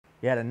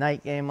You had a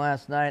night game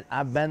last night.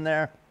 I've been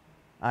there.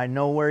 I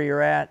know where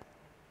you're at.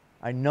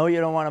 I know you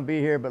don't want to be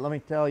here, but let me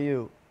tell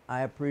you,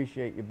 I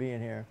appreciate you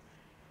being here.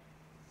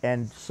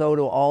 And so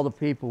do all the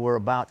people we're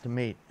about to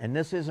meet. And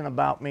this isn't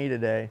about me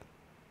today.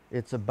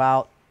 It's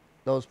about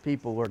those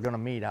people we're going to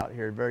meet out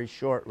here very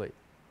shortly.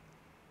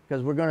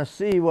 Because we're going to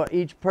see what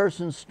each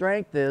person's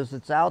strength is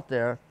that's out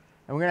there,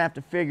 and we're going to have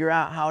to figure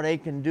out how they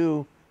can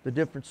do the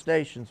different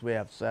stations we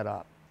have set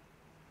up.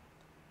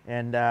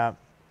 And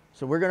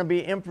so we're going to be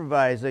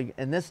improvising,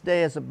 and this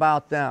day is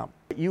about them.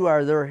 You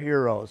are their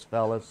heroes,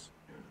 fellas.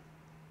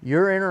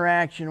 Your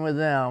interaction with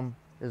them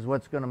is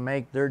what's going to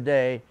make their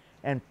day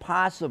and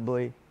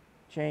possibly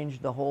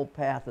change the whole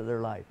path of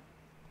their life.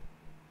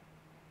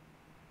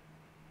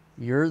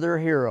 You're their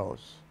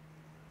heroes.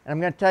 And I'm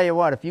going to tell you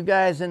what, if you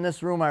guys in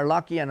this room are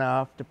lucky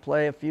enough to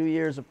play a few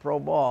years of pro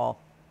ball,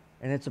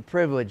 and it's a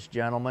privilege,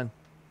 gentlemen.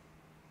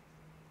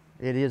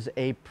 It is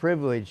a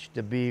privilege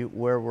to be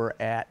where we're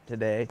at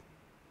today.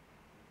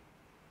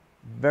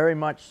 Very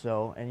much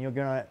so, and you're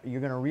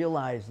gonna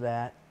realize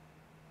that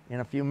in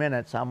a few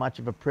minutes how much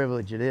of a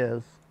privilege it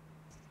is.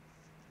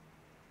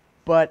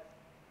 But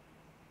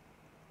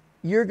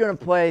you're going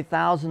to play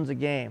thousands of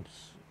games,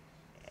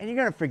 and you're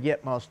going to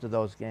forget most of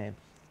those games,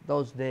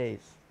 those days.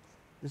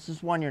 This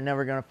is one you're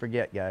never going to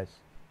forget, guys.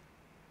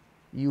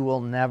 You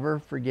will never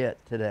forget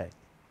today.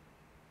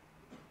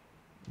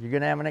 You're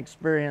going to have an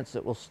experience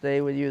that will stay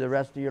with you the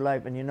rest of your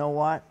life. And you know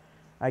what?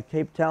 I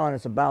keep telling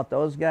us about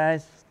those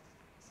guys.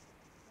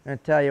 I'm going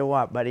to tell you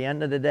what, by the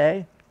end of the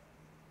day,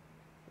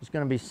 there's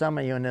going to be some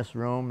of you in this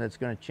room that's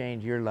going to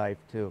change your life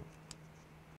too.